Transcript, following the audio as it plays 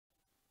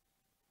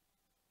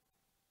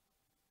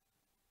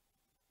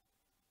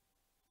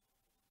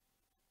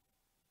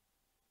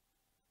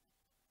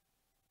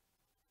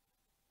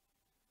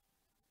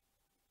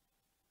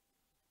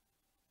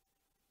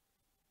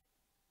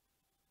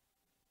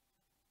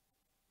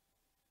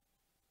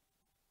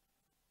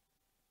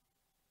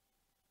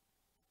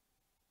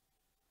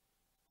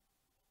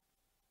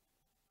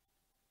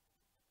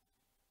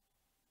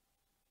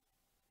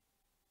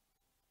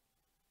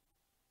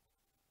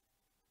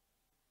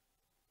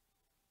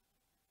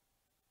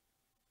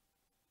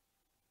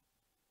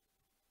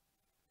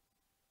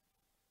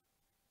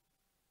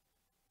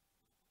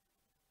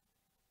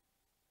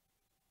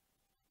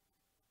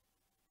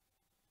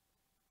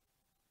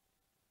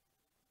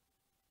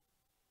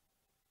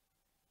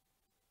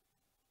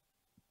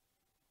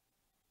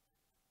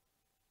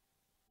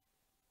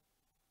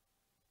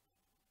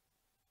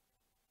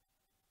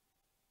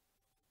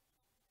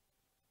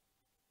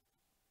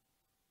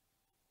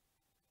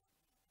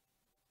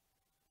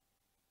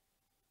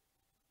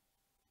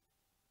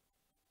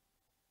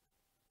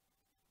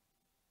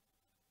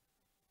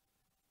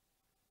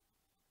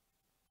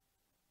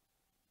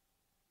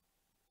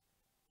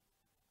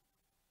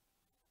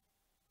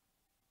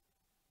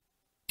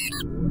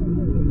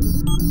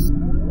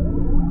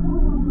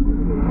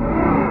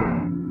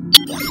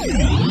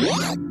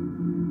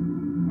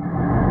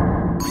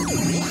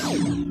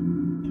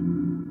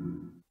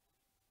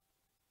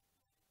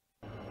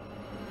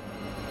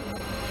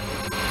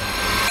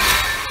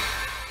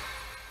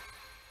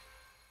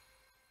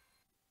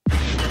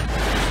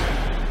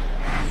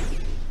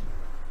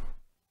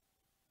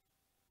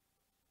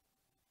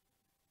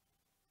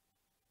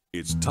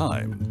It's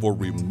time for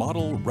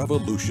Remodel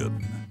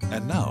Revolution.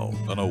 And now,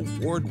 an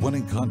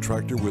award-winning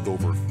contractor with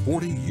over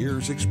 40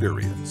 years'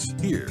 experience.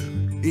 Here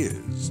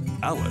is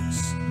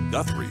Alex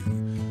Guthrie.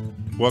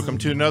 Welcome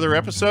to another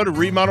episode of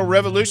Remodel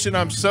Revolution.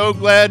 I'm so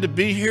glad to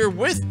be here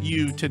with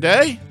you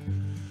today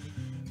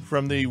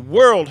from the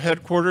world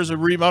headquarters of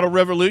Remodel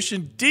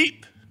Revolution,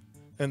 deep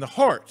in the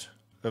heart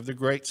of the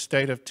great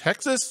state of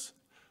Texas,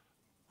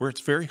 where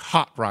it's very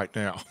hot right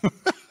now.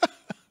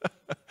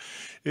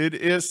 It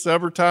is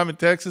summertime in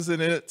Texas and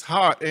it's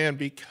hot. And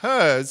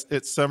because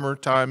it's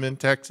summertime in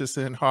Texas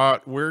and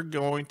hot, we're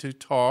going to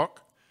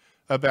talk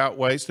about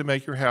ways to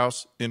make your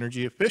house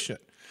energy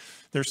efficient.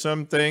 There's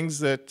some things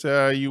that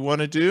you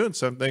want to do and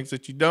some things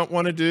that you don't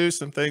want to do,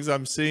 some things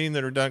I'm seeing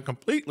that are done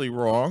completely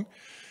wrong.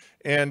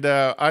 And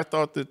I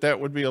thought that that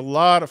would be a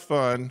lot of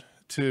fun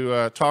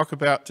to talk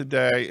about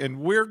today. And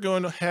we're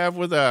going to have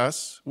with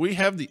us, we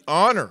have the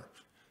honor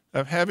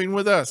of having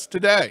with us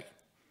today,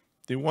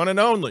 the one and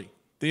only,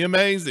 the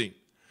amazing,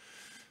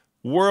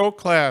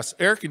 world-class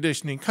air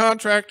conditioning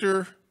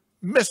contractor,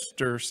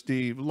 Mr.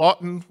 Steve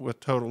Lauten with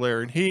Total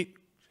Air and Heat.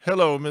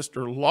 Hello,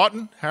 Mr.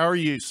 Lauten. How are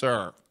you,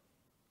 sir?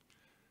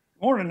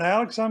 Morning,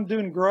 Alex. I'm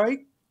doing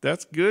great.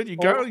 That's good. You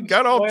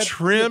got all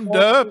trimmed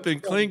up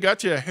and clean.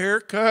 Got you a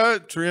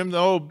haircut, trimmed the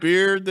old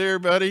beard there,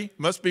 buddy.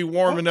 Must be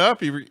warming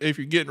up if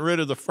you're getting rid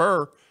of the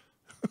fur.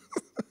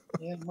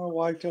 Yeah, my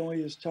wife told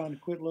me it's time to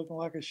quit looking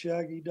like a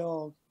shaggy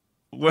dog.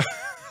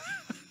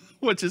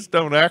 Well, just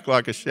don't act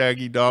like a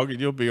shaggy dog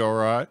and you'll be all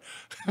right.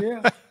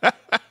 Yeah.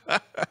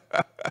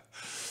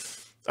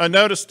 I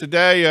noticed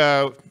today,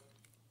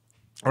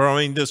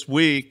 this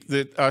week,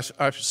 that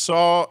I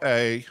saw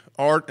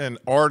an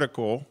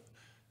article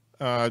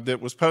that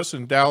was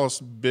posted in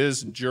Dallas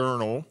Biz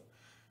Journal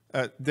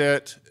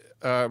that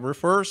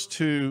refers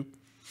to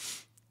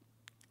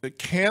the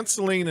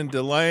canceling and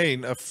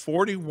delaying of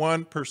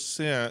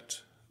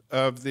 41%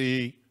 of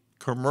the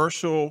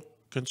commercial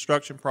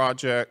construction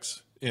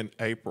projects in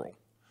April.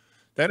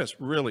 That is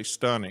really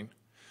stunning.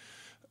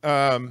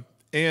 And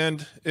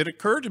it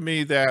occurred to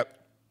me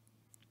that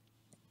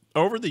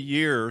over the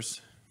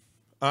years,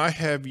 I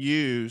have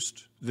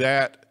used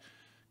that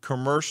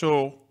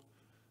commercial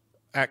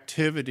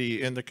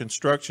activity in the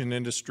construction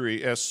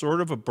industry as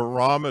sort of a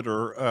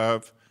barometer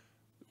of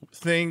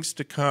things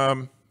to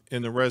come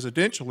in the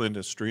residential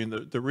industry. And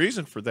the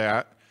reason for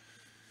that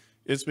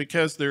is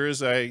because there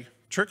is a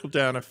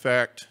trickle-down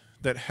effect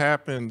that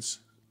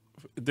happens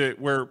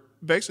where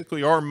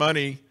basically our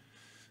money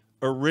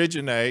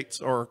originates,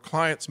 or our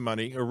clients'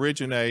 money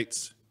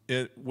originates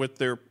with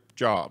their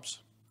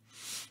jobs.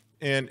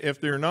 And if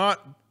they're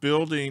not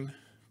building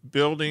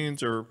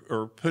buildings or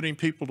putting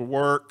people to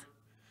work,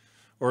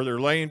 or they're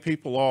laying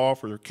people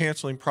off, or they're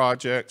canceling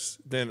projects,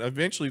 then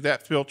eventually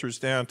that filters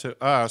down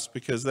to us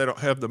because they don't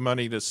have the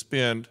money to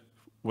spend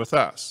with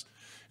us.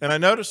 And I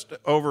noticed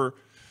over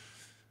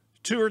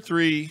 2 or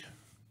 3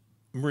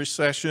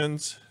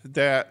 recessions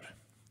that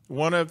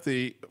one of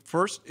the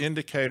first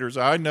indicators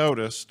I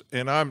noticed,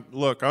 and I'm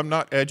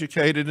not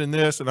educated in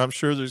this, and I'm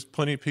sure there's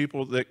plenty of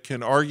people that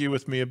can argue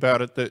with me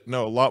about it that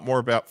know a lot more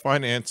about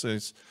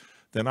finances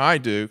than I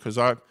do, because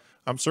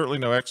I'm certainly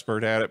no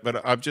expert at it,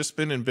 but I've just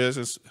been in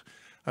business.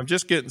 I'm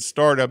just getting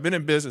started. I've been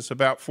in business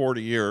about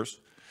 40 years.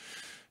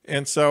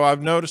 And so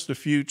I've noticed a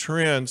few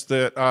trends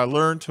that I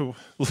learned to,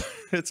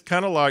 it's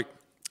kind of like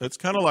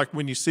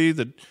when you see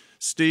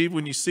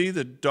when you see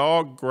the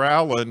dog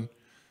growling,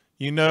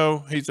 you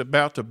know he's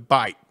about to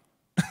bite.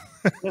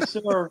 Yes,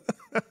 sir.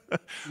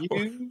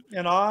 You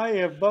and I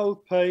have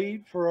both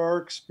paid for our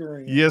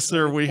experience. Yes,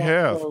 sir, we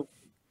have.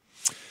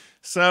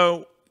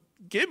 So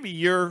give me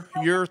your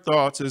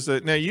thoughts. Is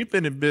that now you've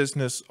been in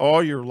business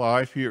all your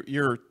life.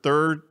 You're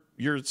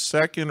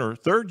second or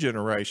third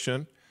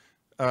generation.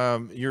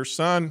 Your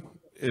son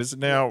is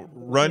now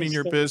running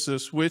your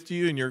business with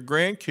you, and your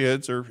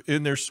grandkids are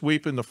in there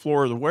sweeping the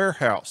floor of the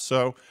warehouse.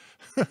 So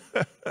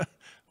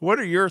what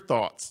are your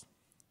thoughts?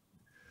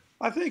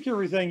 I think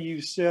everything you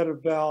said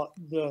about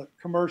the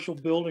commercial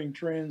building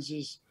trends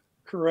is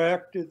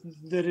correct,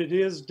 that it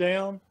is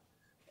down.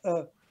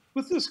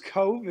 With this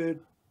COVID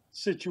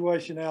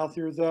situation out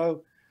there,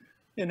 though,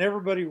 and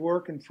everybody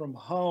working from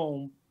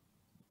home,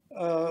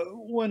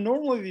 when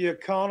normally the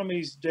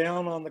economy's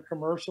down on the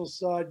commercial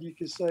side, you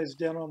could say it's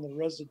down on the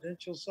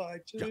residential side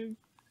too. Yeah.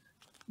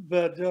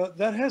 But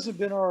that hasn't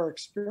been our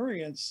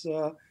experience.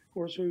 Of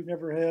course, we've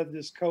never had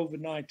this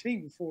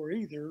COVID-19 before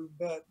either,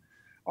 but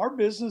our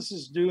business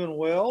is doing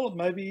well,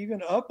 maybe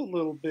even up a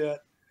little bit.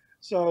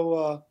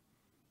 So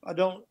I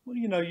don't,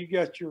 you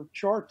got your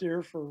chart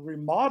there for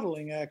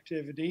remodeling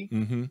activity.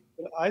 Mm-hmm.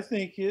 But I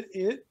think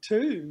it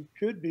too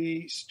could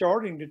be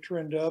starting to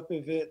trend up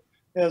if it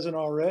hasn't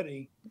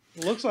already.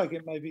 It looks like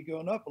it may be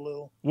going up a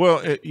little.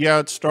 Well, yeah,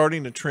 it's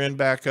starting to trend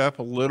back up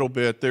a little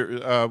bit.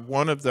 There,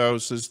 one of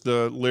those is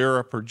the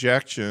Lyra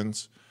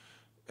projections,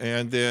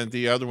 and then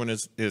the other one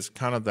is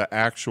kind of the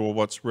actual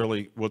what's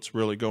really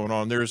going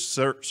on. There's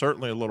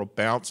certainly a little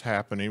bounce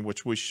happening,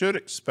 which we should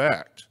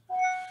expect.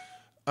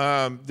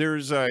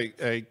 There's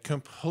a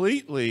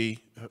completely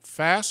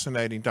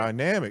fascinating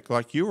dynamic,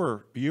 like you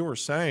were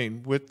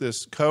saying, with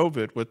this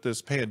COVID, with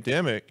this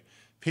pandemic.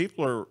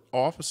 People are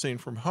officing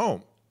from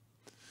home.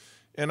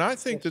 And I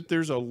think that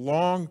there's a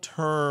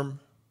long-term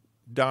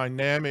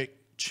dynamic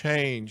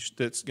change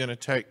that's going to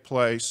take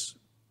place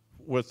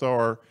with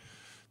the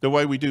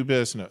way we do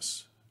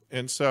business.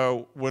 And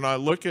so when I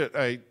look at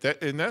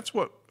and that's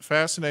what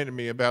fascinated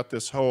me about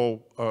this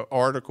whole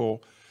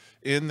article,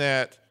 in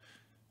that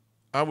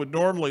I would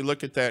normally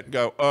look at that and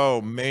go,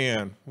 oh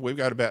man, we've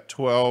got about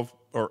 12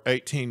 or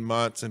 18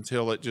 months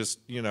until it just,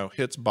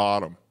 hits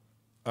bottom.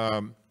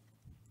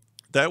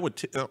 That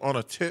would,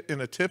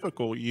 in a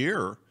typical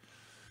year,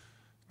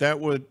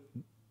 that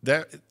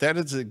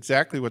is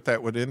exactly what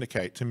that would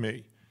indicate to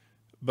me.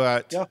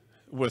 But Yeah.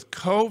 with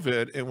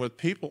COVID and with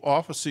people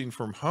officing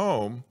from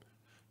home,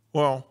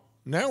 well,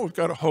 now we've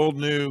got a whole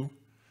new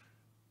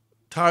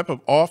type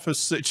of office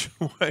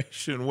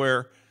situation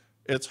where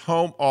it's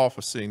home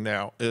officing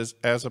now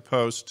as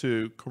opposed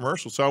to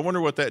commercial. So I wonder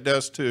what that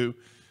does to,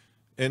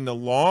 in the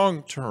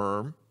long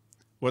term,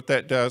 what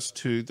that does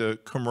to the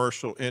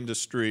commercial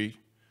industry.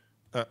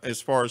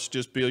 As far as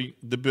just being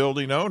the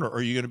building owner,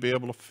 are you going to be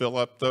able to fill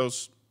up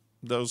those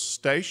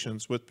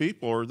stations with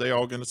people, or are they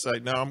all going to say,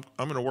 no, I'm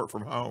going to work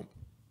from home?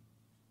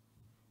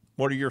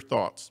 What are your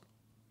thoughts?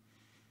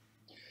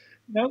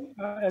 No,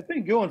 I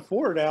think going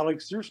forward,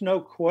 Alex, there's no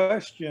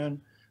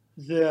question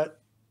that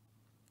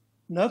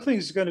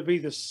nothing's going to be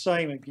the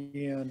same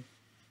again.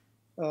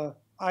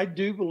 I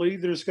do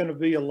believe there's going to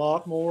be a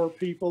lot more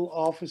people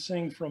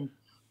officing from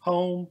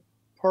home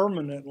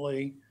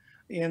permanently,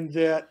 in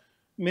that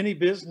many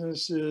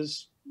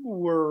businesses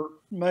were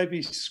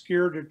maybe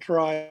scared to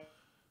try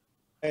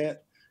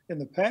it in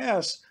the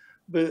past,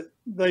 but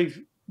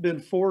they've been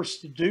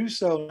forced to do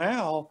so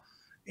now,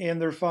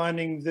 and they're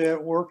finding that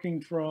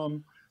working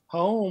from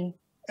home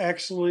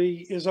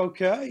actually is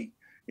okay,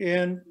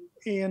 and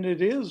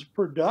it is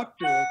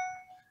productive.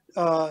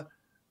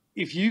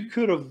 If you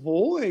could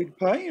avoid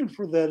paying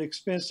for that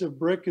expensive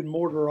brick and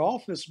mortar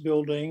office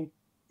building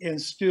and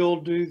still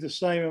do the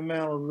same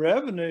amount of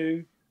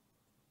revenue,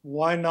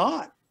 why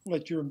not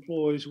let your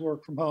employees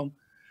work from home?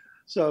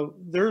 So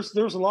there's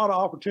a lot of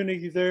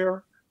opportunity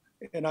there,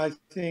 and I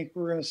think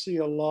we're going to see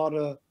a lot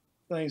of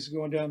things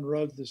going down the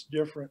road that's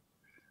different.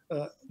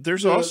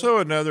 There's also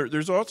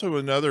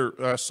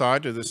another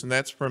side to this, and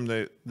that's from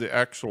the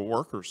actual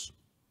worker's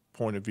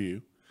point of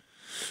view.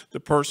 The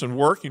person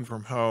working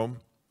from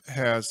home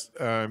has,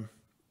 they're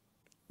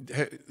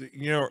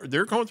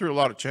going through a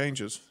lot of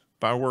changes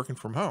by working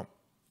from home.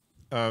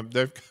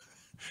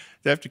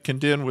 They have to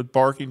contend with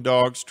barking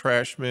dogs,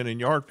 trash men, and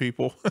yard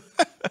people.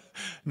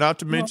 not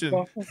to mention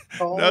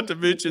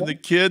the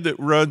kid that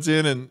runs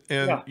in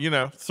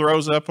and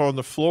throws up on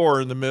the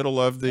floor in the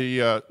middle of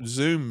the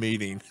Zoom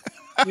meeting.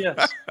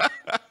 Yes,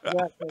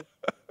 exactly.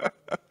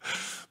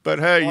 But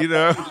hey,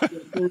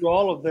 through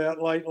all of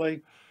that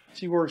lately,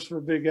 she works for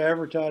a big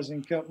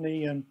advertising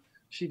company, and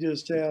she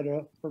just had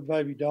her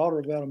baby daughter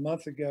about a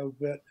month ago.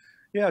 But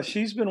yeah,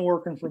 she's been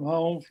working from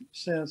home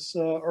since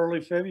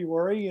early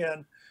February,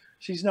 and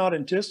she's not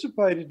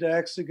anticipated to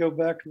actually go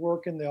back to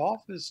work in the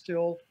office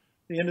till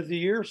the end of the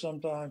year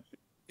sometime.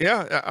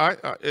 Yeah,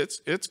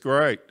 it's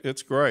great.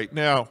 It's great.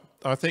 Now,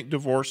 I think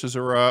divorces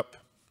are up.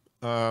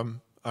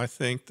 I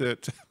think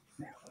that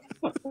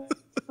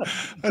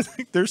I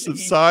think there's some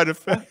side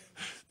effects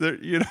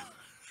that,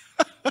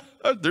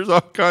 there's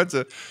all kinds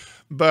of,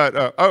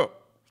 but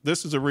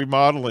this is a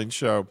remodeling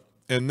show,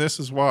 and this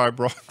is why I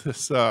brought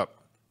this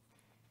up,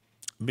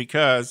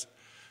 because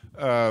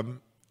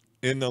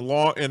in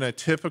a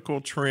typical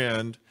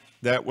trend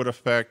that would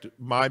affect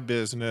my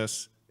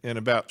business in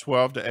about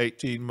 12 to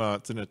 18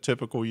 months in a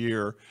typical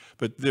year,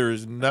 but there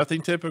is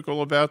nothing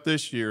typical about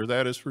this year,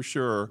 that is for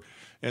sure.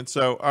 And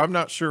so I'm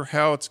not sure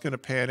how it's going to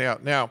pan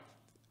out. Now,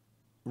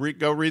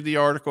 go read the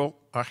article.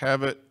 I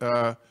have it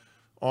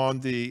on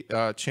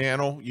the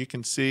channel. You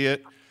can see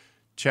it.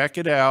 Check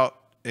it out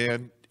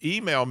and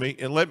email me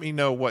and let me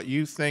know what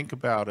you think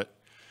about it.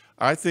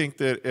 I think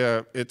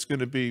that it's going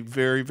to be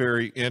very,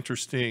 very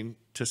interesting,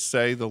 to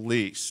say the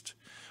least.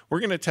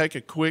 We're going to take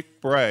a quick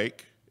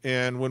break,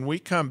 and when we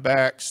come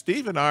back,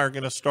 Steve and I are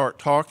going to start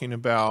talking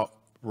about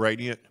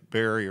radiant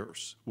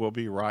barriers. We'll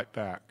be right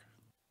back.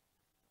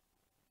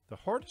 The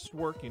hardest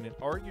working and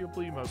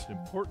arguably most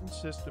important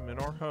system in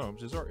our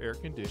homes is our air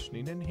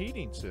conditioning and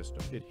heating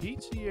system. It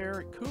heats the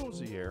air, it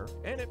cools the air,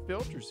 and it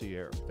filters the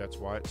air. That's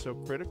why it's so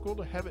critical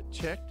to have it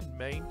checked and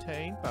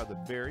maintained by the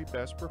very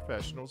best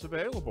professionals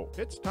available.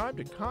 It's time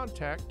to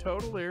contact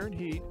Total Air and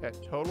Heat at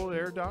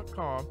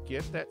totalair.com.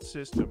 Get that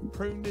system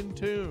pruned and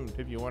tuned.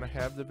 If you want to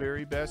have the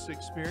very best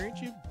experience,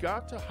 you've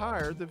got to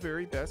hire the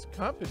very best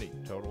company.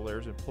 Total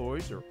Air's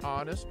employees are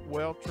honest,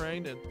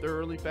 well-trained, and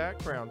thoroughly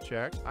background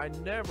checked. I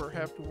never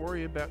have to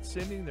worry about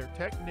sending their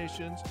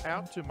technicians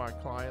out to my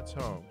clients'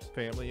 homes.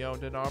 Family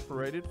owned and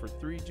operated for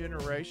 3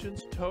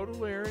 generations,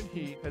 Total Air and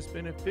Heat has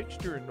been a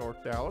fixture in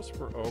North Dallas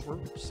for over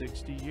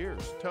 60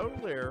 years.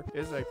 Total Air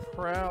is a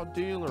proud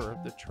dealer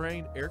of the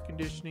Trane air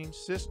conditioning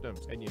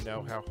systems, and you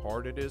know how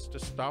hard it is to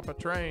stop a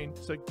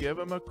Trane, so give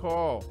them a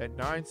call at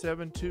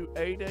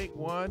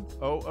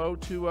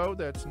 972-881-0020.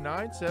 That's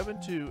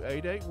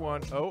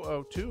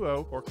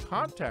 972-881-0020, or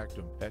contact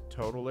them at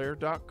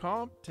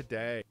totalair.com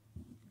today.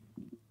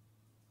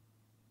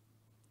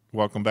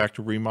 Welcome back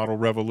to Remodel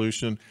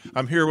Revolution.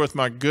 I'm here with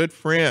my good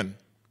friend,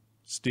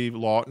 Steve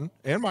Lauten,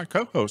 and my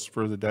co-host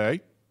for the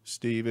day.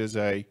 Steve is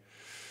a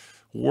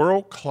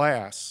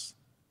world-class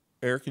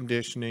air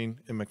conditioning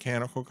and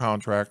mechanical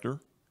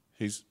contractor.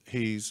 His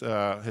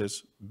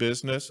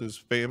business is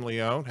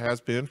family-owned,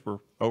 has been for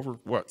over,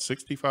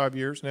 65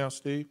 years now,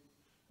 Steve?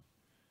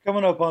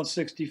 Coming up on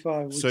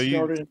 65. We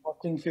started in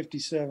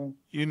 1957.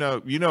 You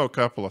know a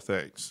couple of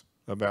things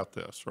about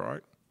this,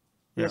 right?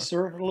 Yes,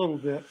 sir, a little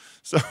bit.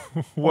 So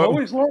we're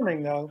always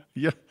learning, though.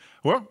 Yeah,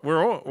 well,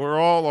 we're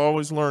all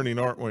always learning,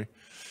 aren't we?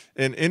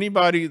 And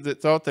anybody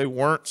that thought they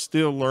weren't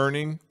still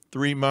learning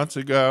 3 months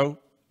ago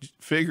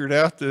figured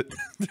out that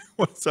there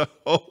was a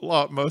whole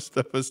lot most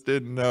of us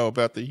didn't know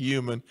about the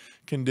human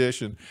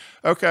condition.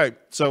 Okay,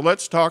 so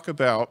let's talk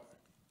about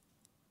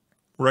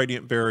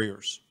radiant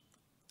barriers.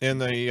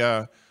 And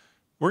we're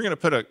going to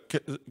put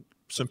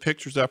some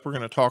pictures up. We're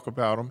going to talk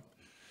about them.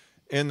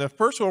 And the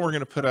first one we're going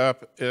to put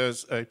up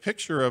is a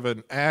picture of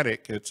an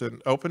attic. It's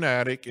an open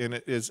attic, and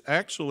it is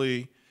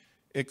actually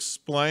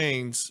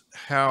explains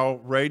how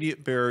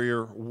radiant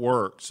barrier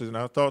works. And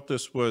I thought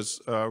this was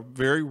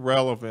very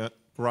relevant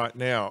right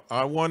now.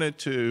 I wanted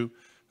to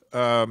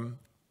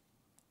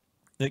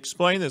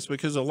explain this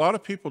because a lot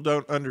of people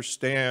don't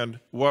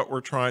understand what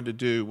we're trying to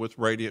do with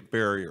radiant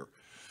barrier.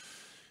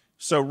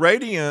 So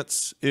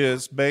radiance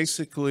is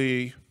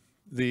basically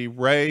the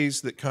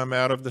rays that come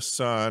out of the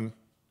sun,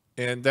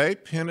 and they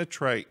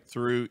penetrate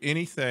through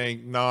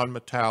anything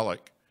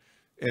non-metallic,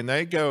 and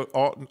they go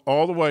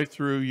all the way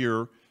through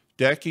your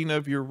decking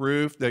of your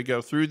roof. They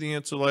go through the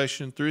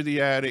insulation, through the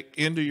attic,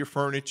 into your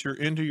furniture,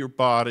 into your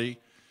body,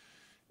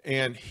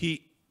 and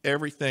heat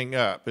everything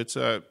up. It's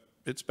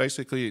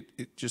basically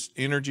just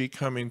energy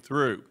coming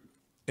through.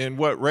 And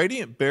what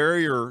radiant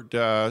barrier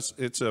does,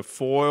 it's a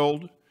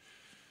foiled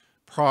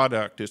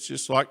product. It's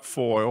just like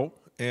foil,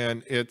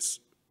 and it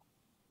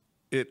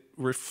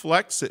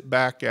reflects it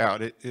back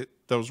out.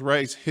 Those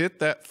rays hit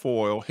that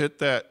foil, hit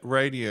that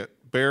radiant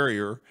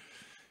barrier,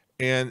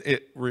 and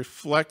it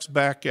reflects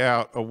back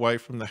out away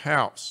from the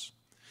house.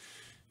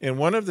 And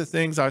one of the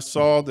things I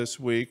saw this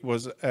week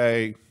was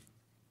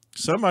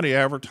somebody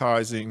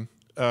advertising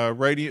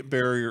radiant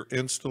barrier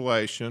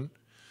installation,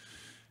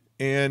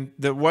 and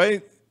the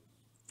way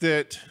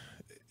that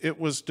it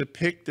was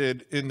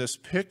depicted in this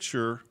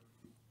picture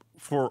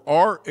for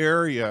our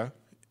area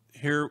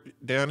here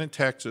down in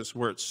Texas,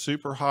 where it's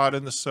super hot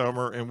in the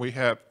summer and we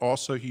have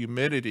also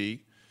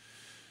humidity,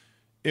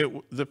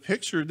 the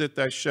picture that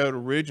they showed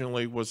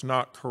originally was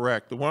not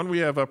correct. The one we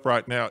have up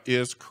right now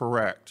is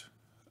correct.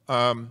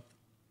 And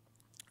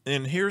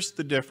here's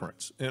the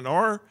difference. In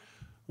our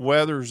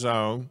weather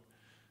zone,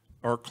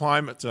 our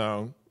climate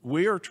zone,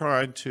 we are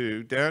trying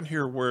to, down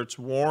here where it's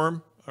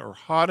warm or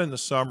hot in the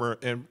summer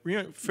and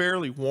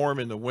fairly warm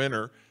in the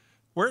winter,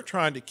 we're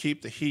trying to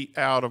keep the heat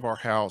out of our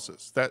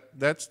houses.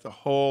 That's the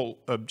whole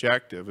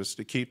objective, is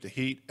to keep the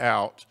heat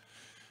out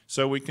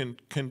so we can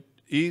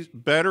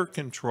better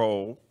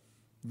control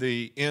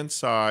the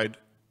inside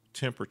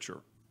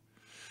temperature.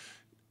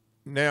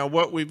 Now,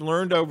 what we've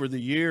learned over the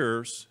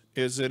years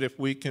is that if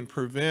we can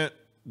prevent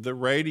the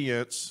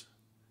radiance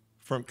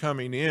from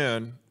coming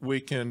in,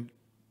 we can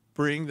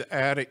bring the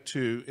attic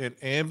to an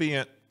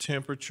ambient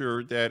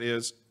temperature that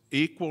is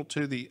equal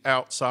to the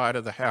outside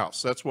of the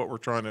house. That's what we're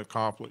trying to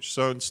accomplish.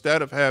 So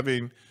instead of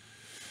having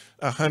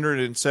a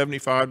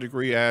 175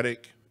 degree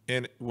attic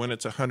and when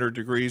it's 100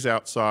 degrees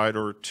outside,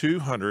 or a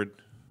 200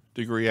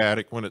 degree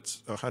attic when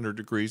it's 100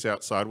 degrees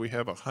outside, we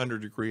have a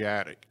 100 degree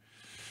attic.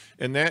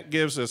 And that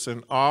gives us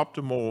an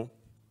optimal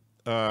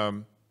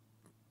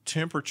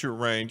temperature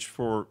range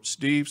for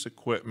Steve's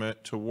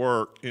equipment to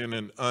work in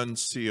an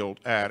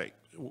unsealed attic.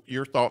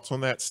 Your thoughts on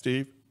that,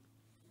 Steve?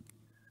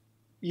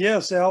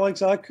 Yes,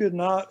 Alex, I could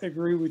not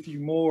agree with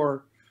you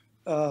more.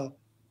 In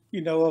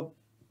the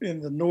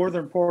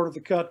northern part of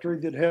the country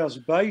that has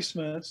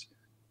basements,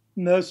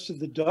 most of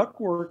the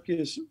ductwork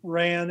is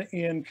ran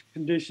in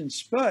conditioned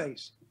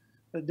space.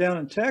 But down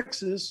in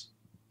Texas,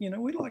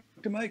 we like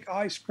to make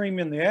ice cream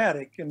in the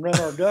attic and run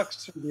our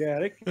ducks through the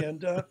attic.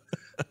 And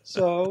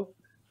so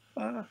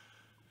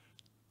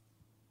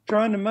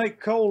trying to make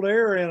cold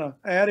air in an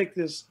attic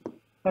that's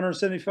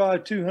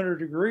 175, 200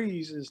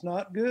 degrees is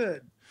not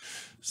good.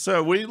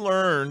 So we've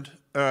learned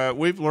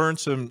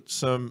some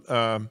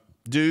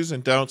do's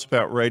and don'ts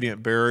about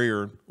radiant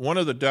barrier. One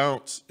of the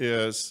don'ts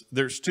is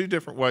there's two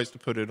different ways to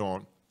put it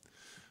on.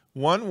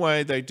 One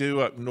way they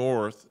do up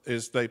north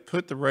is they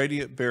put the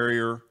radiant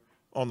barrier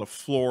on the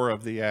floor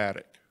of the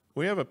attic.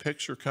 We have a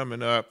picture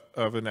coming up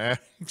of an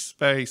attic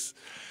space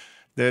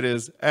that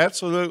is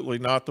absolutely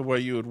not the way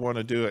you would want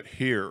to do it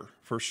here,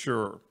 for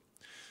sure.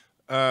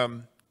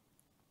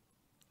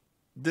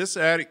 This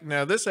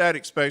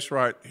attic space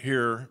right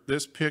here,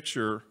 this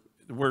picture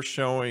we're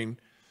showing,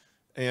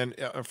 and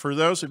for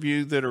those of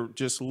you that are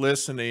just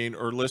listening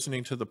or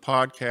listening to the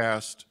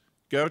podcast,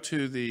 go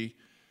to the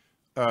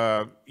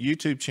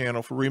YouTube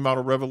channel for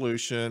Remodel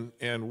Revolution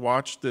and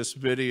watch this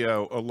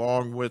video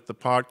along with the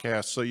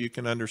podcast so you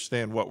can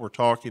understand what we're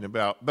talking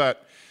about.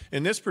 But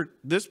in this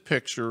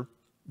picture,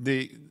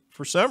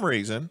 for some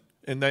reason,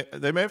 and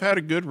they may have had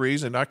a good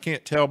reason, I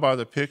can't tell by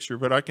the picture,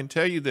 but I can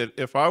tell you that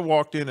if I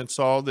walked in and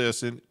saw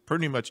this in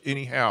pretty much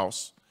any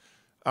house,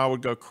 I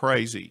would go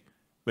crazy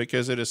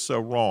because it is so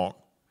wrong.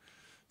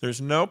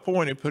 There's no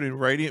point in putting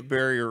radiant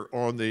barrier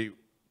on the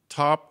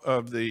top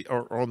of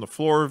or on the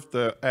floor of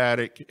the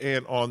attic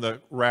and on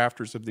the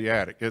rafters of the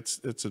attic.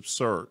 It's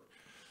absurd.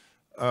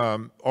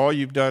 All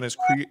you've done is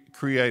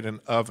create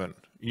an oven.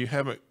 You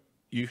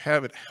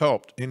haven't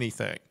helped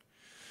anything.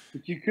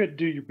 But you could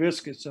do your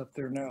biscuits up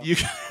there now.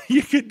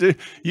 You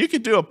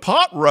could do a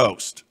pot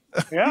roast.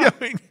 Yeah.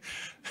 I mean,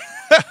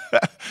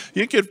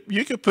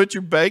 you could put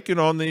your bacon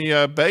on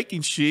the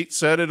baking sheet,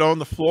 set it on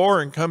the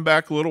floor, and come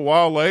back a little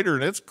while later,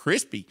 and it's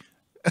crispy.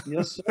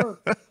 Yes, sir.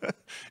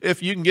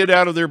 If you can get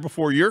out of there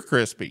before you're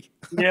crispy.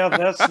 Yeah,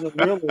 that's the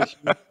real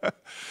issue.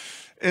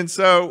 And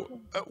so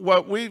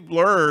what we've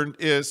learned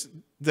is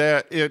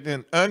that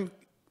in an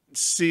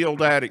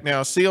unsealed attic,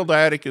 now a sealed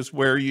attic is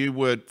where you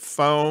would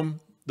foam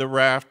the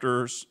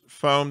rafters,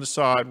 foam the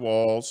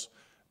sidewalls,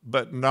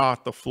 but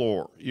not the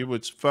floor. You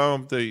would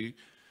foam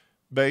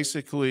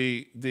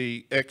basically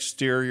the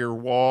exterior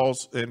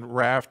walls and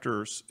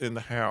rafters in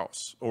the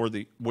house, or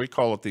we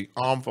call it the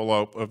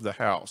envelope of the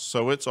house.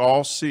 So it's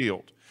all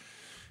sealed.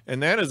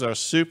 And that is a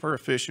super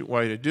efficient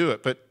way to do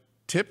it. But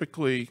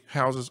typically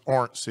houses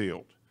aren't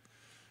sealed,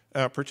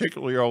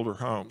 particularly older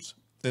homes.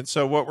 And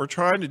so what we're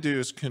trying to do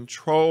is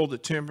control the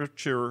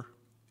temperature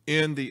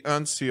in the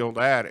unsealed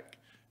attic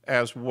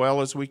as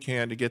well as we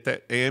can to get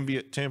that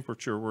ambient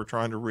temperature we're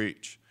trying to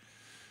reach.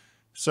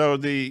 So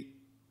the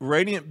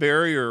radiant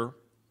barrier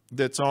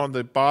that's on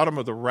the bottom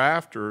of the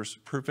rafters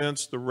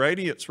prevents the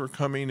radiance from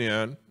coming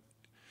in.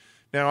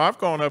 Now I've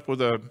gone up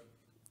with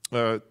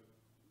a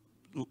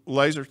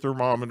laser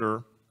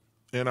thermometer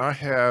and I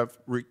have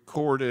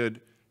recorded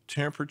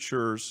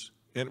temperatures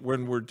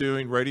when we're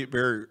doing radiant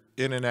barrier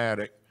in an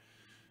attic,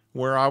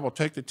 where I will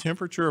take the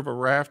temperature of a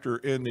rafter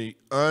in the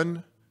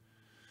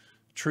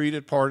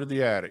untreated part of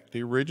the attic,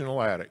 the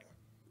original attic.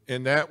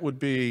 And that would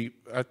be,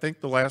 I think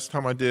the last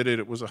time I did it,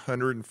 it was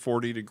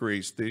 140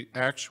 degrees. The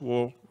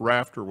actual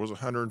rafter was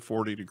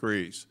 140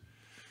 degrees.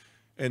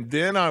 And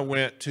then I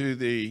went to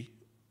the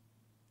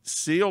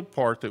sealed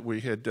part that we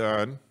had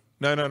done.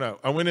 No.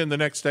 I went in the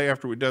next day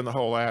after we'd done the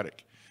whole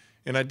attic.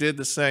 And I did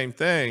the same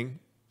thing,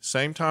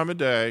 same time of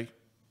day,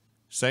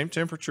 same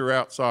temperature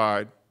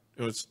outside.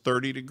 It was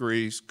 30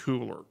 degrees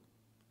cooler.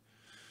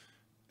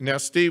 Now,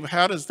 Steve,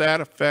 how does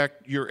that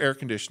affect your air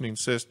conditioning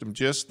system,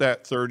 just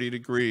that 30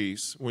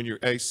 degrees when your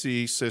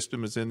AC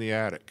system is in the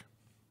attic?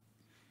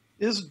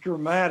 It's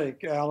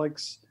dramatic,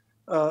 Alex.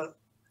 In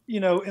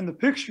the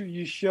picture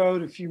you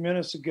showed a few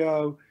minutes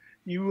ago,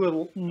 you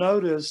will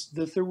notice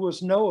that there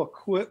was no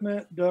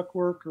equipment,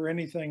 ductwork, or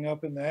anything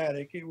up in the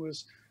attic. It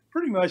was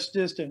pretty much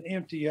just an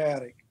empty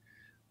attic.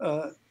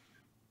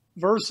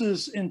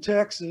 Versus in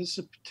Texas,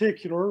 in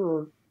particular,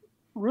 or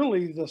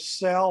really the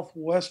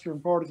southwestern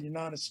part of the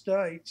United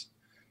States,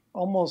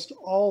 almost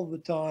all the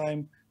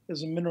time,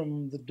 as a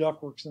minimum, the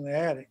ductwork's in the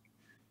attic.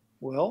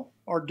 Well,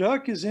 our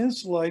duct is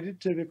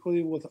insulated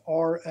typically with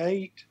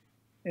R8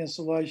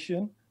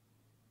 insulation,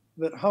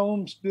 but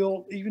homes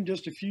built even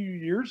just a few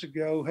years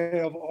ago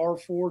have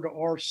R4 to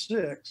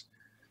R6.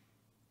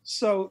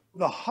 So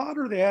the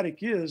hotter the attic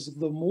is,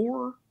 the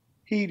more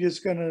heat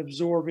is going to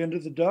absorb into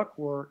the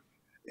ductwork.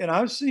 And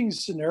I've seen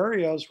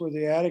scenarios where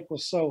the attic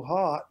was so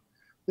hot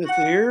that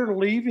the air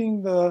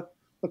leaving the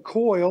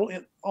coil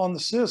on the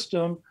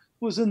system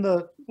was in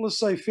the, let's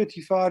say,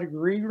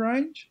 55-degree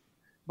range.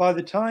 By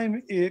the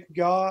time it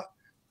got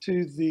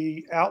to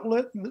the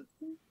outlet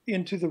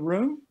into the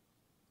room,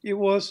 it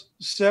was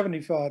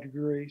 75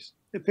 degrees.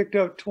 It picked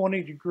up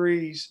 20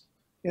 degrees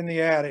in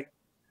the attic.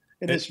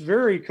 And it's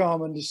very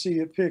common to see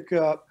it pick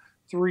up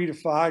 3 to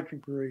 5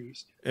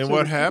 degrees. And so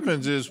what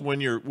happens is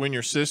when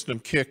your system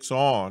kicks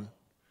on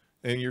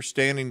and you're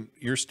standing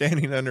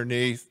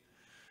underneath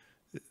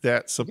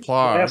that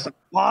supply. That's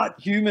hot,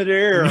 humid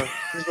air.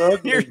 It's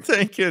ugly. You're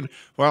thinking,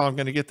 well, I'm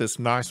going to get this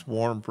nice,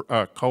 warm,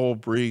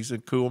 cold breeze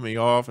and cool me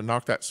off and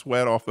knock that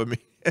sweat off of me.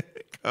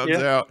 It comes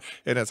out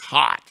and it's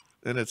hot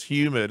and it's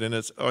humid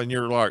and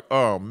you're like,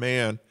 oh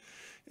man.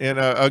 And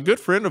a good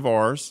friend of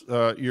ours,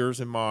 yours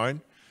and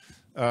mine,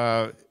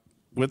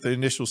 with the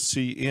initial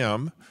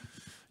CM,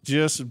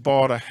 just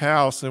bought a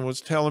house and was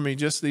telling me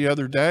just the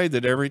other day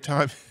that every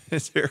time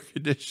his air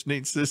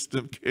conditioning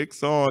system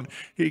kicks on,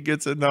 he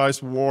gets a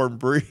nice warm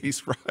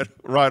breeze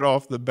right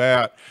off the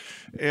bat.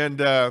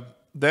 And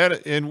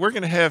and we're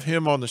going to have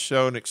him on the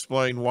show and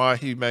explain why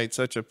he made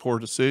such a poor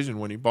decision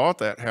when he bought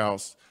that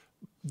house.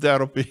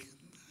 That'll be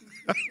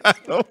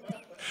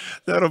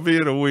that'll be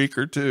in a week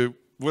or two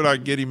when I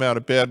get him out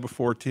of bed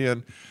before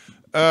 10.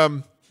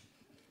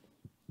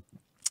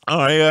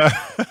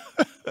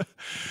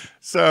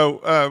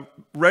 So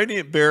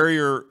radiant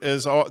barrier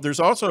there's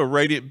also a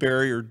radiant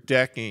barrier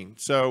decking.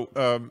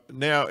 So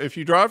now if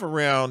you drive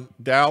around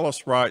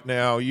Dallas right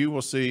now, you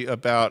will see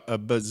about a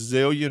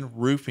bazillion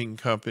roofing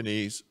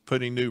companies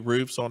putting new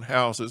roofs on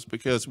houses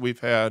because we've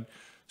had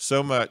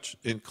so much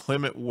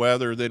inclement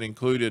weather that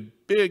included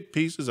big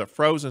pieces of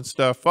frozen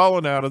stuff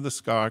falling out of the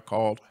sky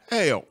called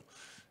hail.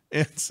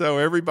 And so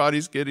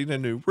everybody's getting a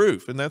new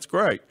roof, and that's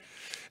great.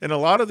 And a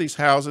lot of these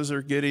houses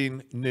are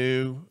getting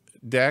new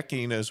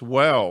decking as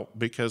well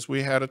because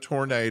we had a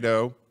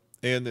tornado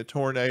and the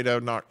tornado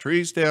knocked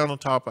trees down on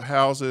top of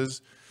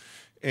houses.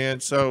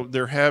 And so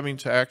they're having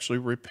to actually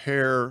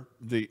repair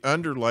the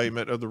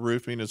underlayment of the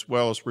roofing as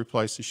well as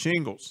replace the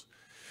shingles.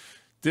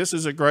 This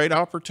is a great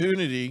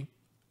opportunity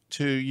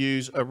to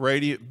use a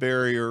radiant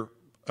barrier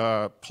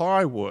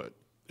plywood.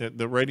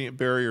 The radiant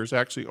barrier is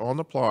actually on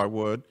the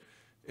plywood.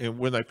 And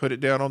when they put it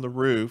down on the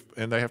roof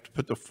and they have to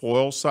put the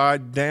foil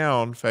side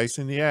down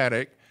facing the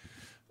attic,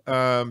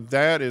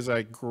 that is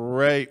a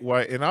great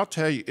way. And I'll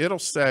tell you, it'll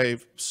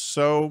save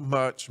so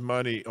much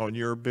money on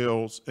your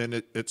bills.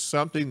 And it's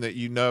something that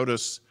you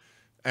notice,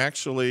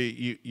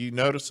 actually, you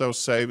notice those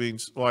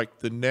savings like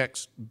the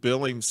next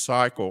billing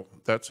cycle.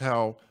 That's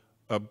how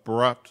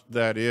abrupt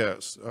that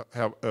is,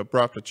 how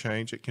abrupt a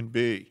change it can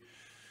be.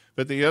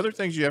 But the other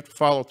things you have to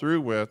follow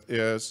through with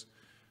is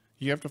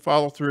you have to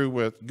follow through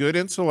with good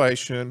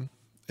insulation.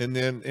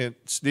 And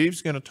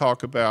Steve's going to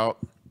talk about,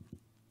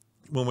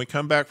 when we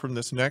come back from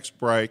this next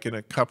break in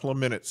a couple of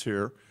minutes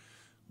here,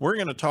 we're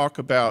going to talk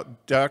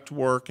about duct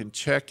work and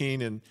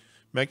checking and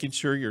making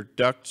sure your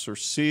ducts are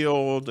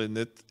sealed. And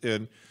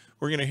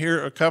we're going to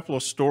hear a couple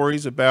of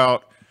stories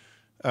about,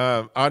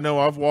 I know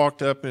I've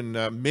walked up in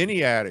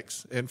many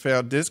attics and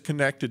found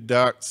disconnected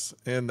ducts,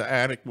 and the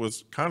attic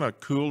was kind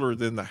of cooler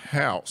than the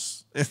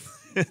house in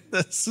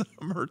the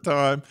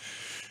summertime.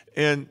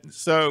 And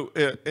so,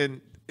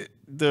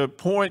 the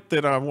point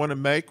that I want to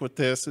make with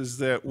this is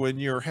that when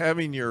you're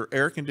having your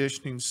air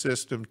conditioning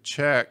system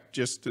checked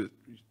just to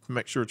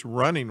make sure it's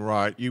running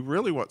right, you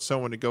really want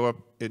someone to go up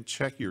and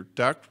check your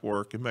duct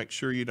work and make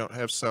sure you don't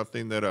have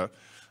something that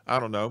I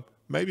don't know,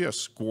 maybe a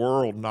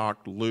squirrel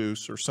knocked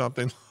loose or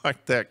something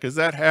like that, because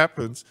that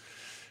happens.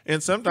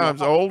 And sometimes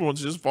the old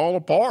ones just fall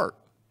apart.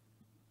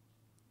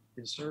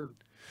 Yes, sir.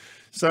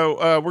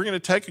 So we're going to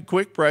take a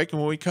quick break,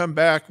 and when we come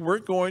back, we're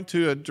going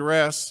to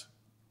address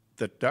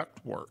the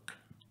duct work.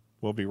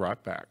 We'll be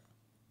right back.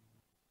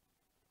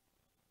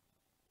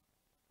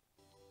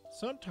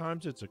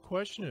 Sometimes it's a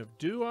question of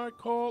do I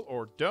call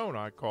or don't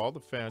I call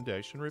the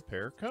foundation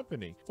repair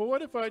company? Well,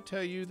 what if I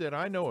tell you that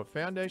I know a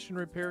foundation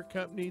repair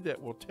company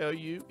that will tell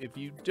you if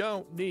you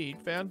don't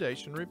need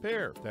foundation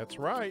repair? That's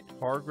right.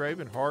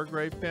 Hargrave &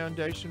 Hargrave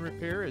Foundation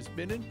Repair has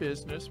been in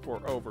business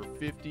for over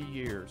 50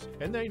 years,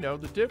 and they know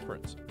the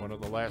difference. One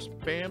of the last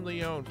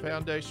family-owned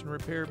foundation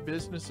repair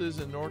businesses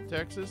in North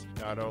Texas.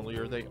 Not only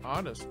are they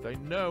honest, they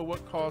know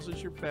what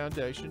causes your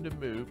foundation to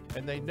move,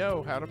 and they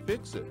know how to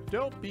fix it.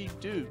 Don't be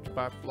duped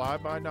by fly-by-night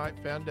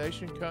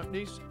foundation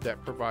companies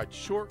that provide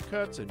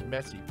shortcuts and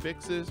messy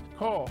fixes.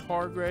 Call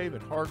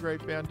Hargrave &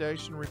 Hargrave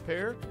Foundation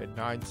Repair at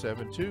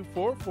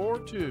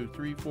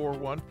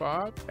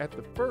 972-442-3415. At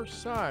the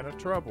first sign of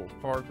trouble,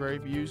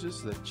 Hargrave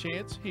uses the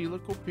Chance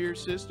helical pier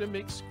system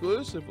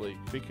exclusively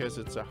because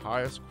it's the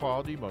highest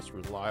quality, most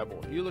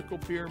reliable helical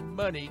pier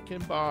money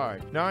can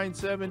buy.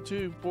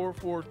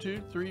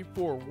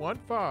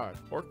 972-442-3415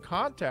 or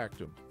contact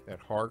them at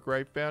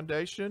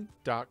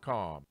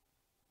hargravefoundation.com.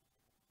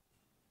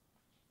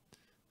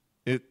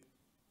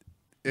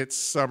 It's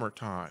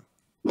summertime,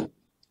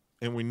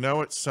 and we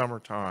know it's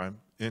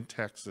summertime in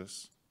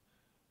Texas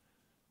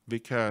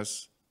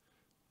because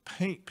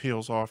paint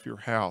peels off your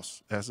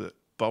house as it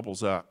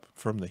bubbles up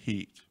from the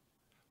heat.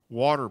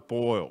 Water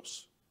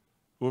boils.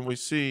 When we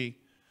see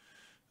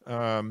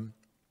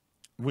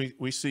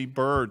we see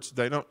birds,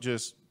 they don't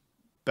just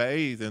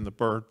bathe in the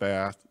bird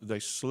bath, they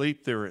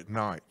sleep there at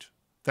night.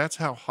 That's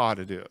how hot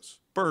it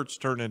is. Birds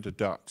turn into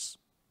ducks.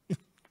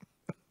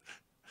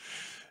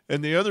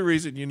 And the other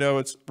reason you know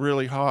it's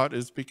really hot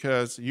is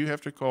because you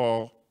have to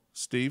call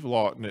Steve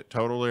Lauten at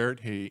Total Air and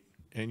Heat,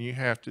 and you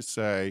have to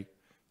say,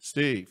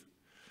 Steve,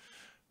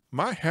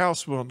 my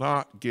house will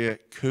not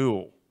get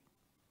cool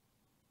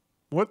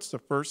what's the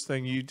first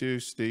thing you do,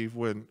 Steve,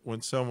 when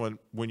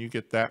you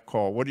get that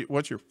call?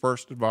 What's your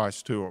first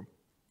advice to them?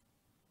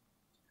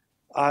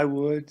 I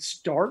would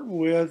start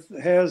with,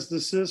 has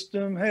the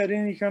system had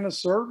any kind of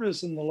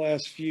service in the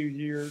last few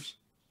years?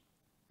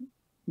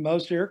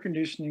 Most air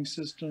conditioning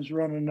systems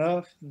run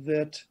enough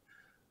that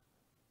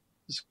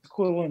it's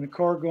equivalent to a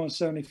car going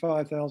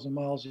 75,000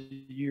 miles a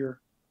year.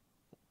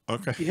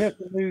 Okay. You have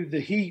to move the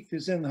heat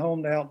that's in the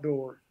home to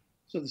outdoor.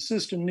 So the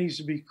system needs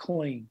to be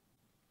clean.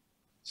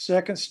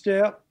 Second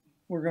step,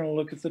 we're going to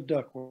look at the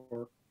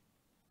ductwork.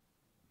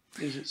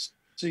 Is it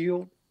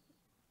sealed?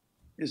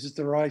 Is it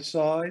the right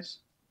size?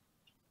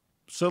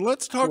 So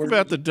let's talk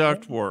about the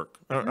ductwork.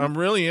 I'm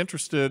really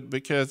interested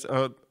because,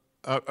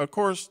 of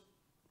course,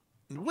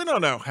 we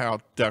don't know how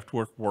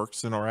ductwork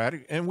works in our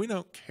attic, and we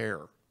don't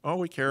care. All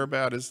we care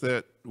about is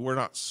that we're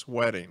not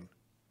sweating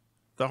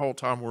the whole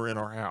time we're in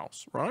our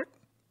house, right?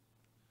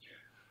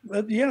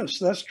 Yes,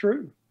 that's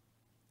true.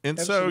 And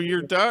Absolutely. so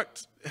your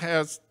duct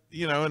has,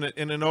 in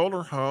an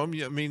older home,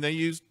 I mean, they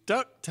use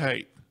duct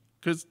tape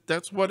because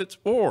that's what it's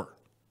for.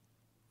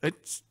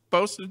 It's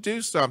supposed to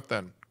do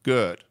something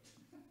good.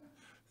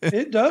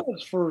 It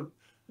does for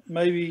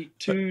maybe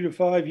 2 to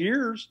 5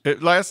 years.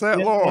 It lasts that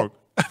long.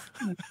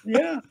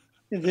 Yeah.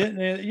 And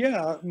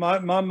then,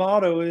 my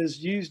motto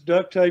is use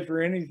duct tape for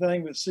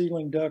anything but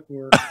sealing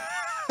ductwork.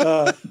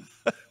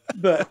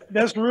 But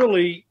that's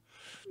really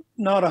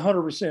not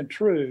 100%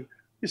 true.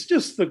 It's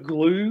just the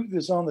glue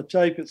that's on the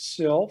tape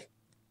itself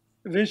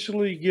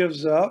eventually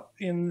gives up,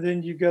 and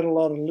then you get a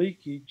lot of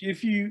leakage.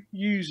 If you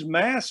use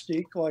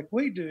mastic like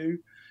we do,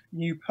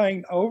 and you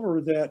paint over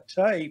that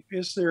tape,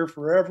 it's there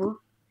forever.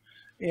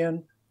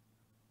 And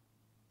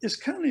it's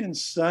kind of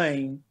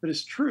insane, but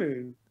it's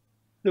true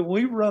that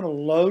we run a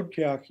load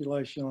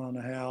calculation on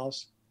a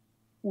house.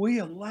 We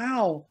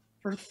allow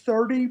for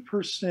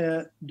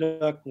 30%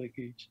 duct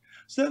leakage.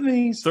 So that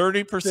means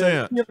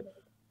 30%.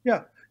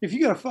 Yeah. If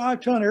you got a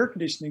 5-ton air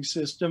conditioning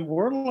system,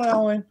 we're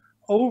allowing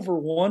over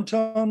 1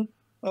 ton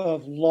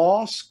of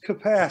lost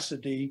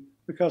capacity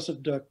because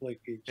of duct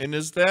leakage. And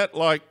is that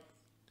like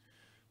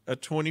a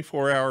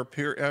 24-hour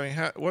period? I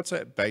mean, what's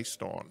that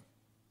based on?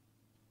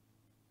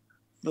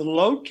 The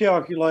load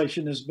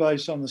calculation is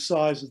based on the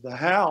size of the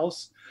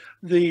house.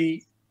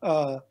 The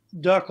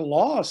duct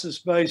loss is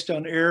based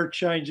on air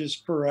changes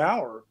per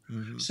hour.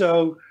 Mm-hmm.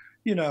 So,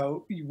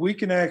 we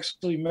can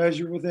actually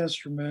measure with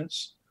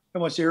instruments how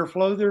much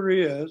airflow there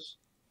is,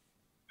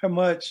 how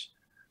much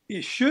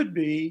it should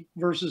be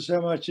versus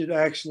how much it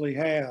actually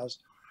has.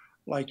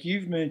 Like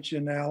you've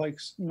mentioned,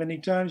 Alex, many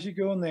times you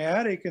go in the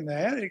attic, and the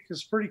attic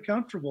is pretty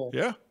comfortable.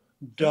 Yeah.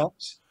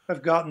 Ducts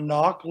have gotten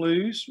knocked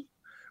loose,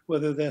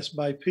 whether that's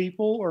by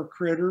people or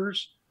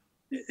critters.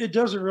 It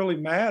doesn't really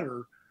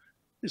matter,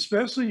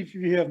 especially if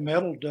you have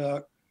metal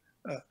duct,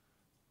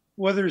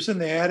 whether it's in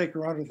the attic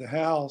or under the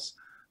house.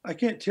 I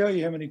can't tell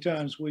you how many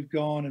times we've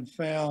gone and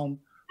found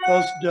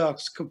those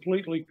ducts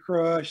completely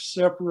crushed,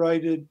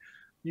 separated,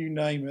 you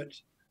name it.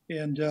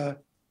 And I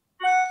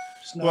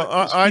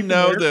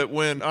know that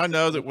when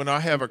I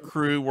have a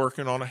crew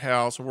working on a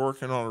house or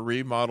working on a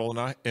remodel,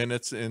 and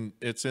it's in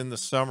the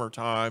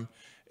summertime,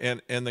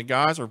 and the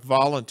guys are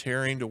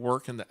volunteering to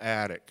work in the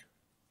attic,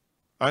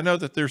 I know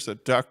that there's a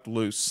duct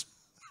loose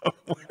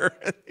somewhere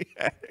in the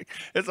attic.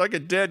 It's like a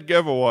dead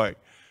giveaway.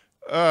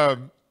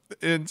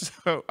 And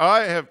so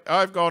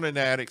I've gone in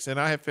attics, and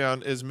I have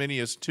found as many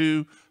as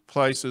 2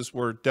 places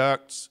where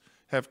ducts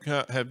have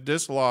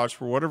dislodged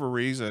for whatever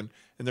reason,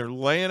 and they're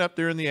laying up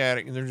there in the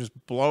attic, and they're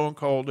just blowing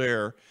cold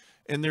air.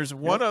 And there's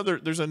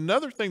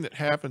another thing that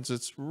happens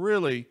that's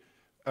really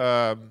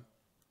a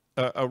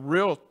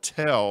real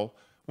tell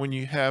when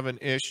you have an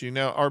issue.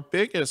 Now, our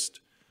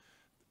biggest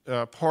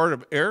part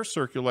of air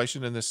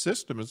circulation in the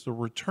system is the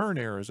return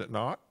air, is it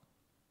not?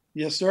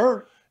 Yes,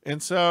 sir.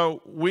 And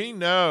so we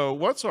know,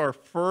 what's our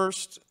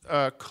first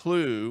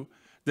clue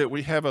that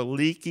we have a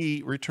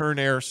leaky return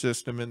air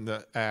system in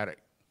the attic?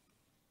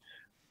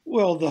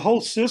 Well, the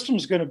whole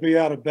system's going to be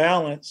out of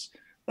balance.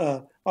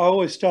 I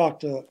always talk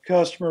to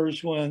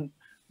customers when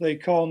they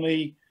call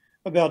me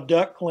about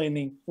duct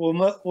cleaning.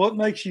 Well, what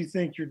makes you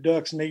think your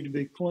ducts need to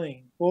be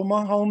cleaned? Well,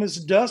 my home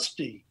is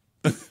dusty.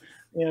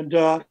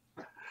 And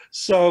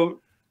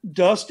so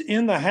dust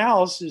in the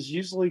house is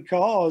usually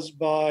caused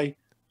by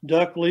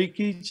duct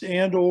leakage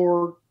and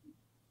or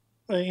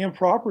an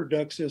improper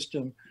duct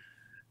system.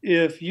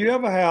 If you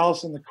have a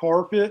house and the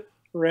carpet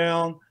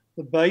around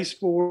the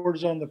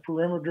baseboards on the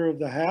perimeter of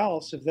the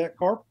house, if that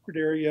carpet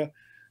area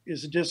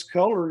is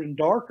discolored and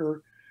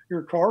darker,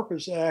 your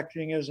carpet's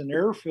acting as an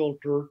air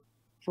filter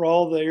for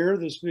all the air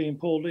that's being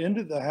pulled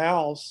into the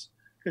house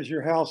because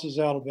your house is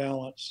out of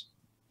balance.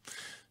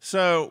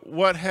 So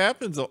what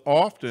happens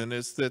often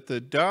is that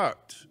the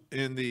duct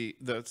in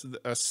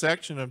a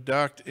section of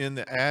duct in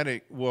the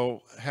attic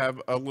will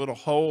have a little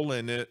hole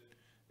in it,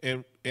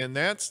 and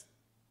that's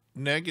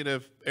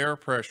negative air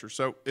pressure.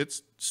 So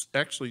it's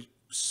actually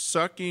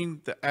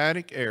sucking the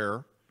attic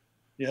air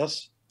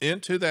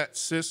into that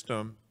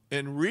system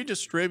and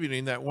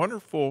redistributing that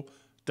wonderful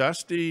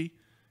dusty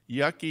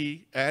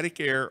yucky attic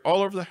air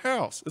all over the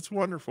house. It's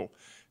wonderful.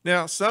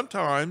 Now,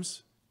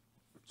 sometimes,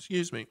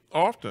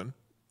 often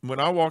when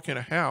I walk in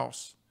a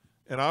house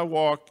and I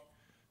walk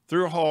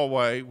through a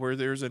hallway where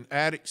there's an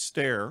attic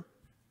stair,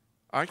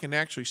 I can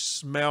actually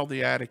smell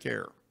the attic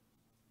air.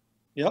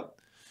 Yep.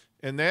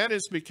 And that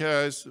is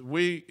because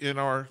we, in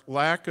our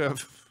lack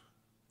of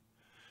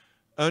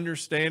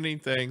understanding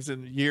things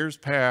in years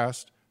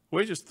past,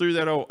 we just threw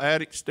that old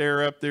attic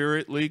stair up there.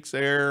 It leaks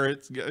air.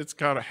 It's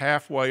kind of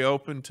halfway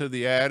open to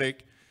the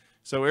attic.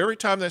 So every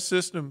time that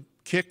system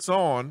kicks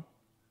on,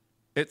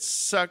 it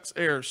sucks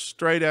air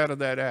straight out of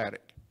that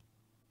attic.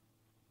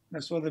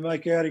 That's why they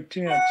make attic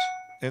tents.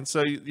 And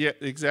so, yeah,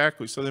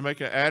 exactly. So they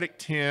make an attic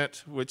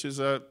tent, which is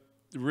a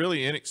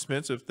really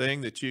inexpensive thing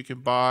that you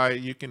can buy.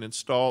 You can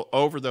install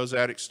over those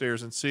attic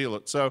stairs and seal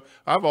it. So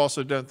I've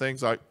also done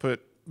things like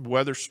put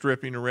weather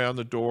stripping around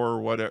the door or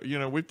whatever. You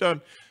know,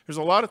 there's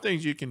a lot of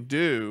things you can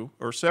do,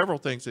 or several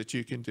things that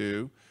you can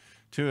do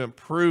to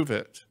improve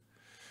it.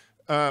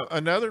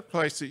 Another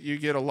place that you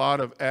get a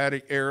lot of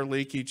attic air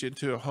leakage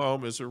into a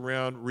home is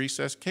around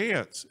recessed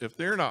cans, if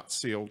they're not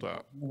sealed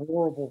up.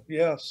 Horrible,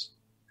 yes.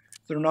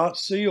 They're not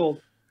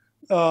sealed.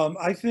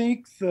 I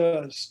think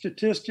the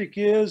statistic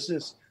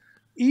is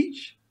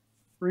each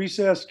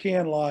recessed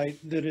can light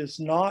that is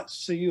not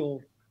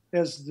sealed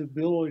has the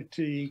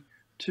ability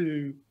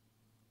to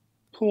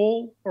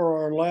pull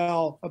or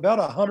allow about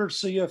 100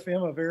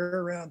 CFM of air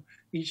around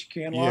each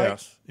can light.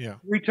 Yes, yeah.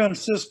 3-ton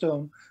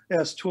system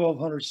has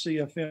 1,200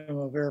 CFM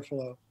of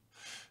airflow.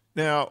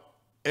 Now,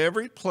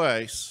 every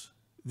place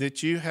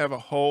that you have a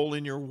hole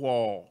in your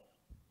wall,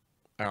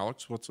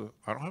 Alex,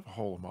 I don't have a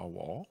hole in my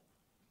wall.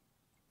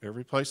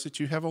 Every place that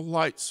you have a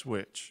light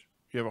switch,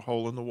 you have a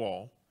hole in the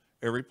wall.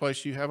 Every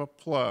place you have a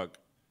plug,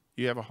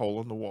 you have a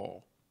hole in the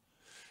wall.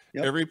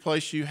 Yep. Every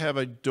place you have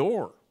a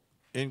door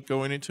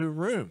going into a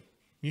room,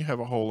 you have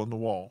a hole in the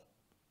wall.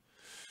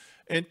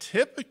 And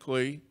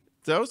typically,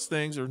 those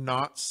things are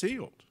not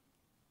sealed.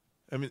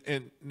 I mean,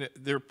 and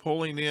they're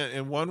pulling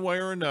in one way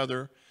or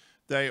another.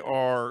 They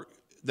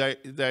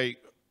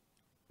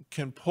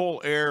can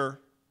pull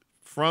air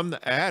from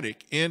the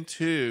attic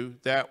into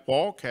that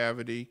wall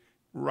cavity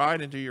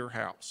right into your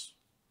house.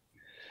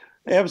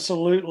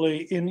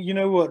 Absolutely. And you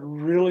know what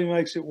really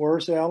makes it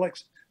worse,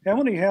 Alex? How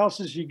many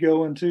houses you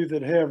go into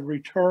that have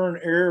return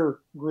air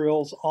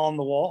grills on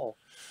the wall?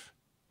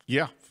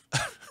 Yeah.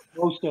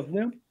 Most of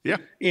them. Yeah.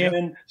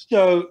 And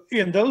so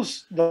in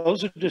those are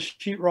just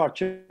sheetrock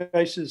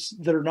chases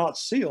that are not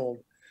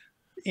sealed.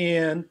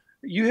 And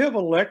you have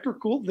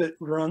electrical that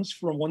runs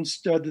from one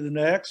stud to the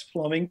next,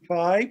 plumbing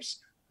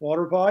pipes,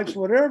 water pipes,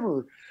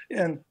 whatever.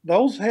 And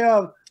those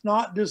have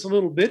not just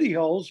little bitty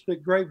holes,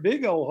 but great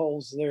big old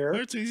holes there.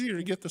 It's easier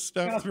to get the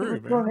stuff through,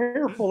 return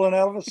air pulling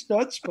out of a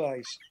stud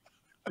space.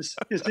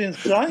 It's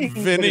insane.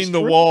 Venting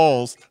the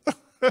walls.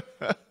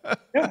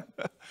 Yeah.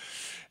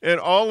 And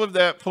all of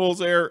that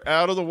pulls air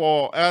out of the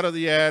wall, out of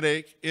the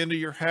attic, into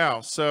your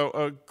house. So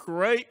a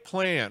great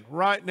plan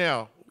right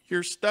now.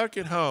 You're stuck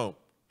at home.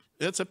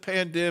 It's a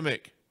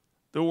pandemic.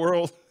 The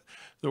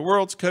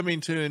world's coming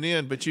to an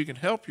end, but you can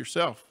help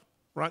yourself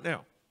right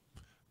now.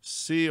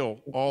 Seal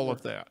all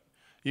of that.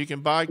 You can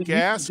buy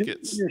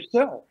gaskets.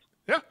 Yourself.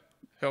 Yeah,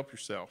 help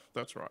yourself.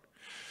 That's right.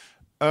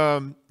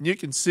 You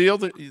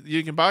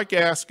can buy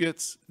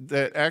gaskets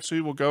that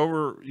actually will go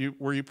over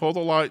where you pull the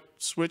light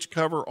switch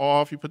cover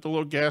off, you put the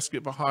little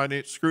gasket behind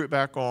it, screw it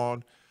back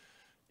on.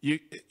 You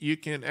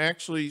can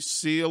actually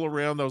seal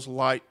around those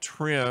light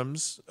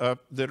trims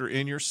that are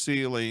in your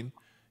ceiling.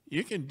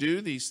 You can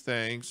do these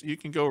things. You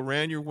can go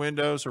around your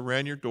windows,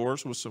 around your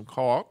doors with some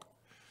caulk,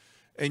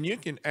 and you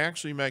can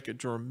actually make a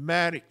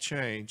dramatic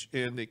change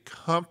in the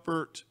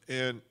comfort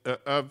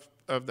of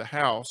the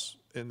house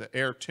and the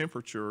air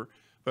temperature.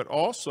 But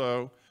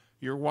also,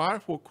 your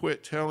wife will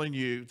quit telling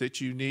you that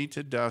you need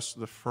to dust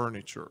the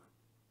furniture.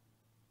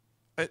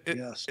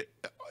 Yes.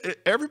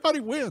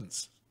 Everybody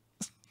wins.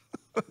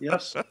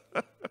 Yes.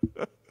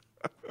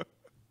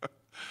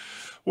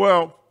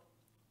 Well,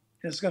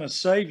 it's going to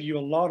save you a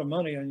lot of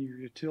money on your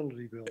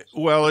utility bills.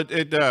 Well,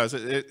 it does.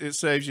 It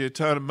saves you a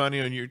ton of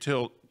money on your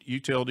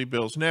utility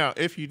bills. Now,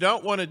 if you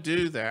don't want to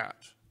do that,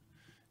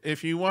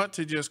 if you want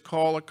to just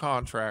call a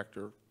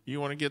contractor, you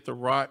want to get the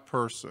right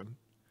person,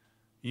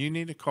 you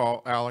need to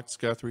call Alex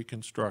Guthrie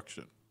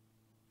Construction.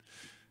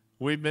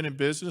 We've been in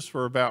business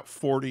for about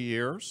 40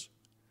 years.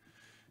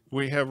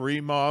 We have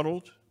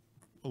remodeled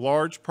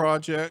large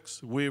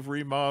projects. We've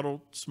remodeled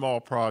small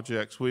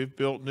projects. We've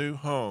built new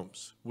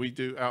homes. We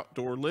do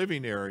outdoor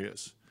living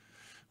areas.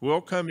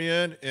 We'll come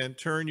in and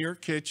turn your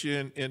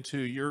kitchen into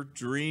your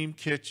dream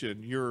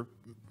kitchen, your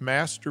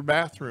master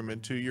bathroom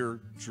into your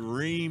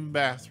dream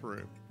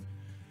bathroom.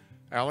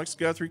 Alex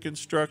Guthrie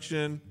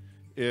Construction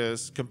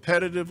is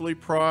competitively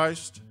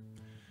priced.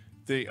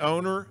 The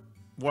owner,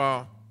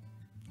 well,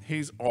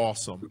 he's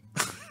awesome.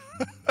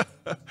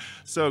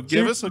 So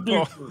give us a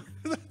call.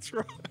 That's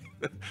right.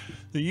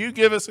 You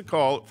give us a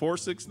call at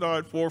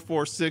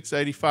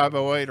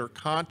 469-446-8508 or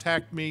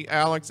contact me,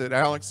 Alex, at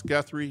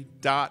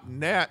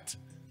alexguthrie.net.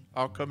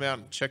 I'll come out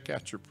and check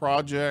out your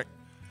project.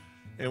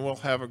 and we'll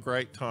have a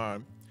great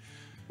time.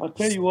 I'll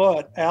tell you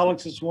what,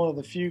 Alex is one of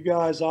the few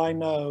guys I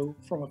know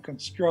from a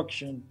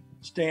construction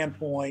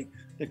standpoint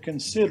that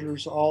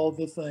considers all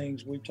the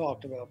things we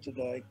talked about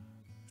today.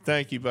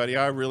 Thank you, buddy.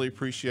 I really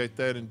appreciate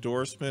that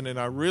endorsement, and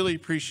I really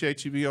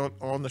appreciate you being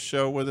on the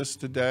show with us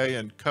today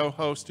and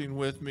co-hosting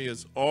with me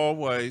as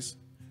always.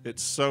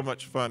 It's so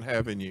much fun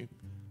having you.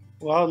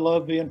 Well, I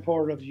love being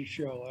part of your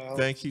show, Alex.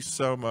 Thank you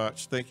so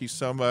much. Thank you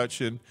so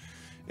much. And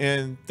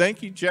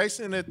thank you,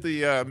 Jason, at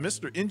the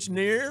Mr.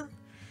 Engineer.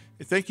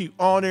 Thank you,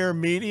 On Air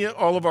Media,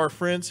 all of our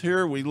friends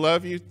here. We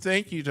love you.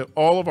 Thank you to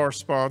all of our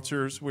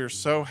sponsors. We're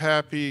so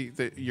happy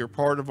that you're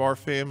part of our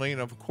family.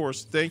 And of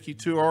course, thank you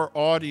to our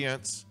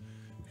audience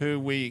who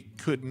we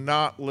could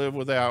not live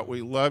without.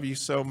 We love you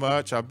so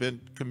much. I've been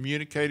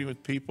communicating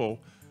with people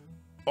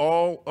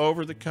all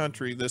over the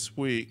country this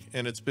week,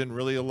 and it's been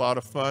really a lot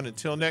of fun.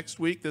 Until next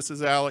week, this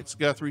is Alex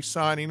Guthrie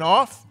signing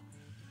off.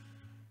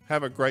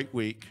 Have a great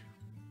week.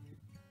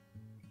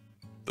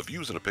 The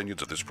views and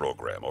opinions of this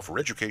program are for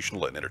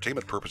educational and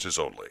entertainment purposes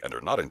only and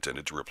are not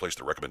intended to replace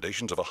the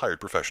recommendations of a hired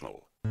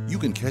professional. You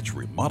can catch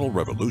Remodel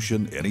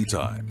Revolution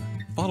anytime.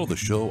 Follow the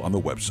show on the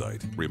website,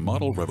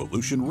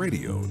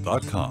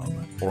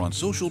 remodelrevolutionradio.com, or on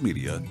social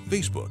media,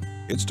 Facebook,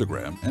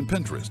 Instagram, and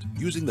Pinterest,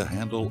 using the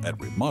handle at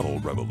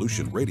Remodel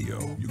Revolution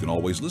Radio. You can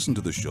always listen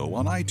to the show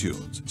on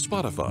iTunes,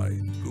 Spotify,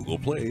 Google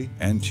Play,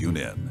 and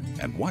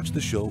TuneIn, and watch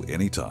the show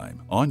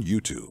anytime on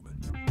YouTube.